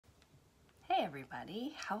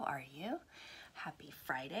everybody, how are you? Happy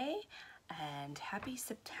Friday and happy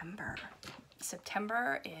September.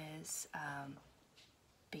 September is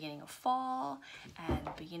beginning of fall,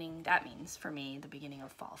 and that means for me the beginning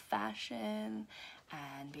of fall fashion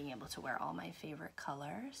and being able to wear all my favorite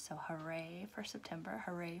colors. So hooray for September,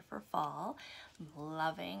 hooray for fall. I'm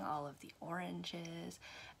loving all of the oranges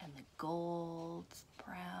and the golds,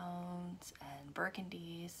 browns and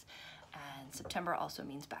burgundies. And September also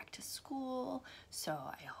means back to school, so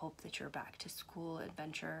I hope that your back to school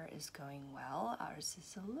adventure is going well. Ours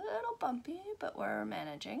is a little bumpy, but we're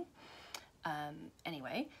managing.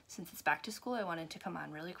 Anyway, since it's back to school, I wanted to come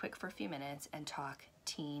on really quick for a few minutes and talk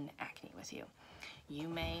teen acne with you. You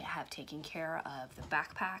may have taken care of the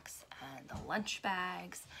backpacks and the lunch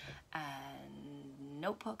bags and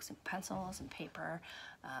notebooks and pencils and paper,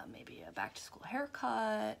 maybe a back to school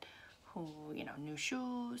haircut, new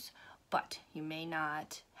shoes, but you may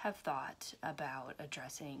not have thought about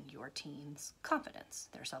addressing your teen's confidence,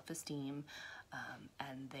 their self-esteem,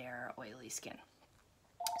 and their oily skin.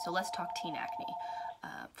 So let's talk teen acne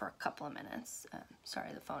for a couple of minutes.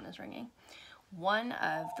 Sorry, the phone is ringing. One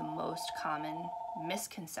of the most common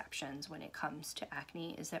misconceptions when it comes to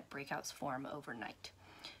acne is that breakouts form overnight.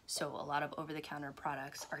 So a lot of over-the-counter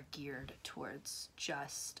products are geared towards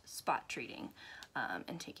just spot treating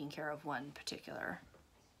and taking care of one particular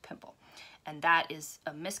pimple. And that is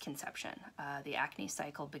a misconception. The acne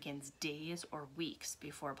cycle begins days or weeks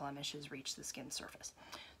before blemishes reach the skin surface.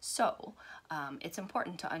 So it's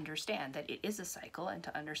important to understand that it is a cycle and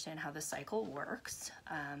to understand how the cycle works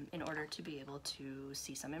in order to be able to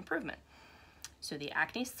see some improvement. So the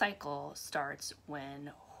acne cycle starts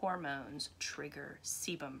when hormones trigger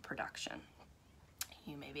sebum production.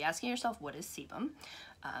 You may be asking yourself, what is sebum?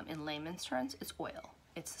 In layman's terms, it's oil.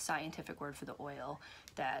 It's the scientific word for the oil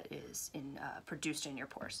that is produced in your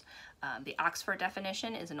pores. The Oxford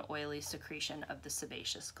definition is an oily secretion of the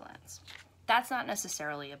sebaceous glands. That's not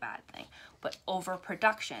necessarily a bad thing, but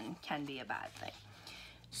overproduction can be a bad thing.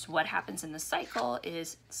 So what happens in the cycle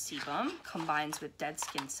is sebum combines with dead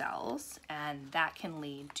skin cells, and that can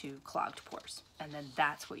lead to clogged pores. And then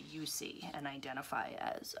that's what you see and identify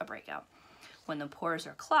as a breakout. When the pores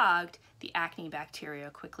are clogged, the acne bacteria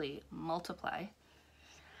quickly multiply,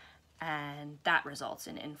 and that results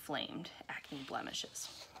in inflamed acne blemishes.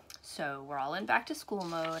 So we're all in back to school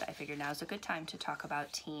mode. I figured now's a good time to talk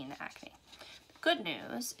about teen acne. The good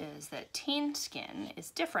news is that teen skin is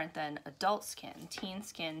different than adult skin. Teen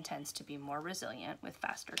skin tends to be more resilient with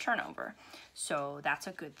faster turnover, so that's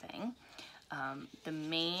a good thing. The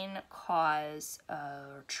main cause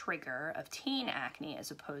or trigger of teen acne as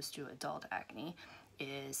opposed to adult acne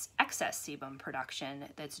is excess sebum production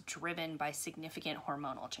that's driven by significant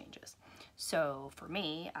hormonal changes. So for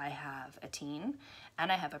me, I have a teen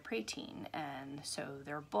and I have a preteen, and so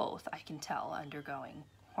they're both, I can tell, undergoing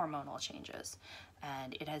hormonal changes,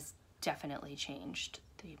 and it has definitely changed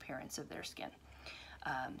the appearance of their skin.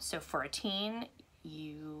 So for a teen,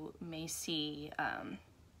 you may see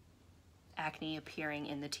acne appearing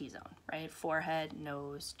in the T-zone, right? Forehead,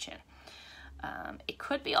 nose, chin. It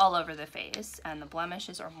could be all over the face, and the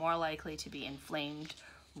blemishes are more likely to be inflamed,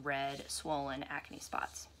 red, swollen acne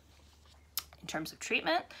spots. In terms of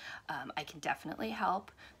treatment, I can definitely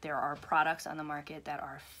help. There are products on the market that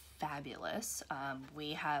are fabulous.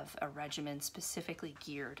 We have a regimen specifically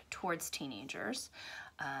geared towards teenagers,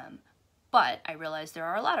 but I realize there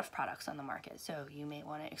are a lot of products on the market, so you may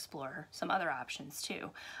want to explore some other options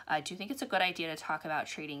too. I do think it's a good idea to talk about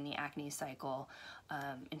treating the acne cycle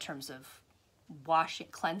in terms of washing,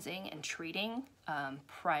 cleansing, and treating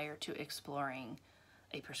prior to exploring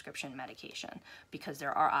a prescription medication, because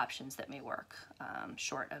there are options that may work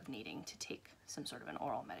short of needing to take some sort of an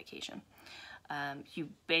oral medication. You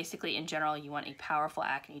basically, in general, you want a powerful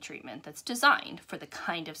acne treatment that's designed for the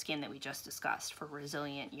kind of skin that we just discussed, for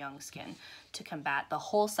resilient young skin, to combat the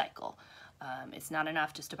whole cycle. It's not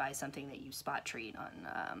enough just to buy something that you spot treat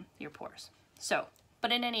on your pores. So,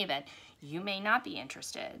 but in any event, you may not be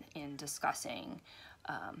interested in discussing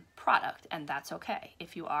product, and that's okay.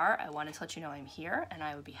 If you are, I wanted to let you know I'm here and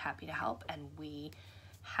I would be happy to help, and we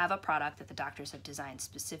have a product that the doctors have designed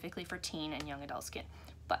specifically for teen and young adult skin.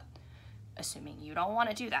 But assuming you don't want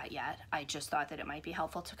to do that yet, I just thought that it might be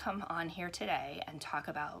helpful to come on here today and talk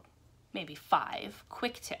about maybe 5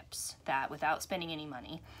 quick tips that, without spending any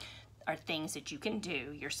money, are things that you can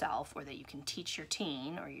do yourself or that you can teach your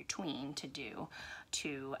teen or your tween to do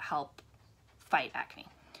to help fight acne.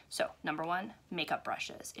 So number 1, makeup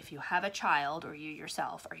brushes. If you have a child or you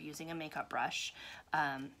yourself are using a makeup brush,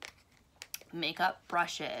 makeup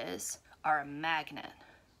brushes are a magnet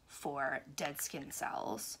for dead skin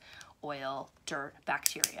cells oil, dirt,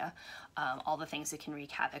 bacteria, all the things that can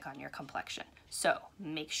wreak havoc on your complexion. So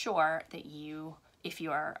make sure that you, if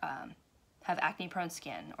you are have acne prone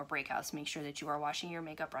skin or breakouts, make sure that you are washing your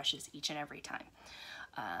makeup brushes each and every time.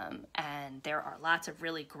 And there are lots of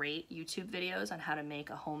really great YouTube videos on how to make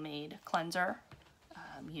a homemade cleanser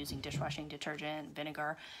using dishwashing detergent,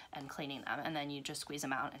 vinegar, and cleaning them, and then you just squeeze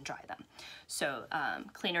them out and dry them. So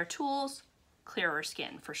cleaner tools, clearer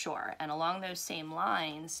skin for sure. And along those same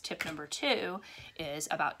lines, tip number 2 is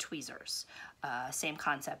about tweezers. Same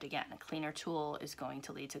concept again. A cleaner tool is going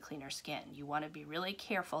to lead to cleaner skin. You want to be really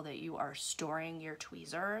careful that you are storing your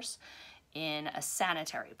tweezers in a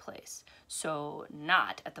sanitary place, so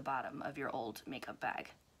not at the bottom of your old makeup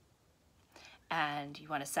bag. And you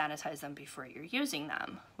want to sanitize them before you're using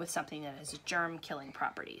them with something that has a germ-killing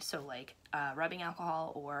property, so like rubbing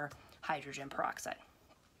alcohol or hydrogen peroxide.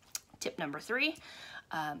 Tip number 3,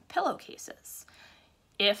 pillowcases.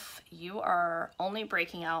 If you are only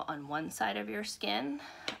breaking out on one side of your skin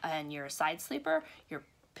and you're a side sleeper, your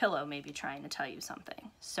pillow may be trying to tell you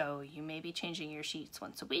something. So you may be changing your sheets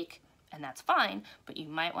once a week, and that's fine, but you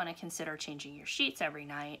might want to consider changing your sheets every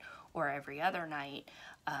night or every other night,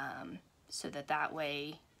 so that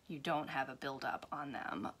way you don't have a buildup on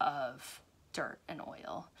them of dirt and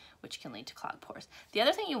oil, which can lead to clogged pores. The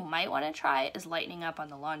other thing you might want to try is lightening up on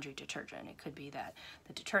the laundry detergent. It could be that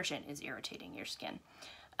the detergent is irritating your skin.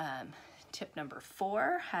 Tip number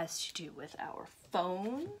 4 has to do with our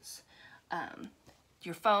phones.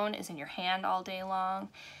 Your phone is in your hand all day long,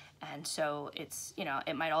 and so it's, you know,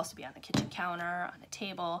 it might also be on the kitchen counter, on a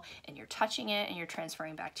table, and you're touching it and you're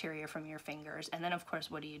transferring bacteria from your fingers. And then of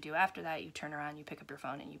course, what do you do after that? You turn around, you pick up your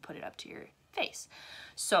phone, and you put it up to your face.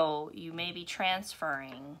 So you may be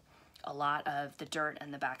transferring a lot of the dirt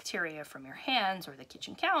and the bacteria from your hands or the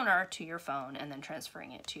kitchen counter to your phone and then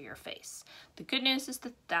transferring it to your face. The good news is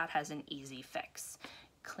that that has an easy fix.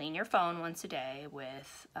 Clean your phone once a day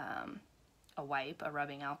with a wipe, a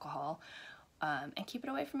rubbing alcohol, and keep it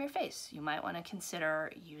away from your face. You might want to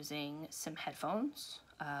consider using some headphones,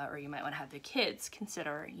 or you might want to have the kids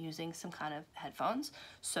consider using some kind of headphones,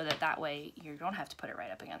 so that way you don't have to put it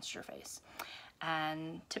right up against your face.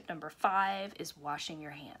 And tip number 5 is washing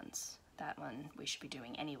your hands. That one we should be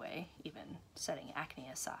doing anyway, even setting acne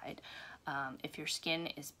aside. If your skin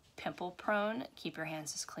is pimple prone, keep your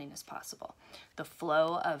hands as clean as possible. The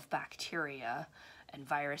flow of bacteria and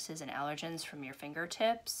viruses and allergens from your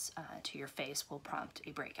fingertips to your face will prompt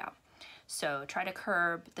a breakout. So try to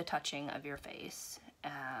curb the touching of your face.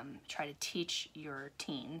 Try to teach your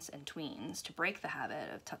teens and tweens to break the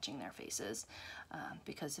habit of touching their faces,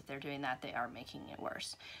 because if they're doing that, they are making it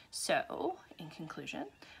worse. So in conclusion,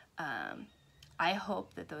 I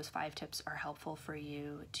hope that those 5 tips are helpful for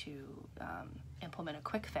you to implement a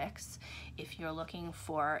quick fix. If you're looking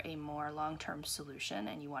for a more long-term solution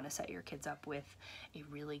and you want to set your kids up with a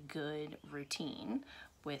really good routine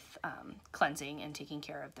with cleansing and taking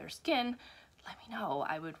care of their skin, let me know.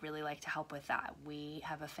 I would really like to help with that. We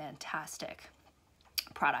have a fantastic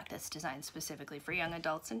product that's designed specifically for young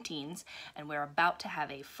adults and teens, and we're about to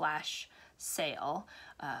have a flash sale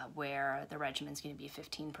where the regimen is going to be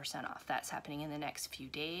 15% off. That's happening in the next few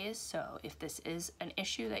days. So if this is an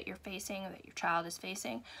issue that you're facing, or that your child is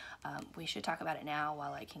facing, we should talk about it now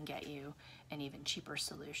while I can get you an even cheaper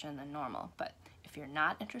solution than normal. But if you're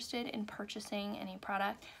not interested in purchasing any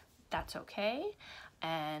product, that's okay.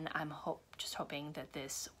 And I'm just hoping that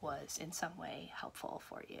this was in some way helpful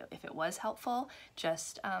for you. If it was helpful,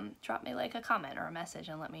 just drop me like a comment or a message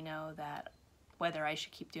and let me know that whether I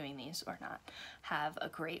should keep doing these or not. Have a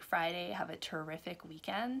great Friday, have a terrific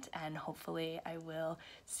weekend, and hopefully I will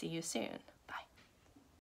see you soon.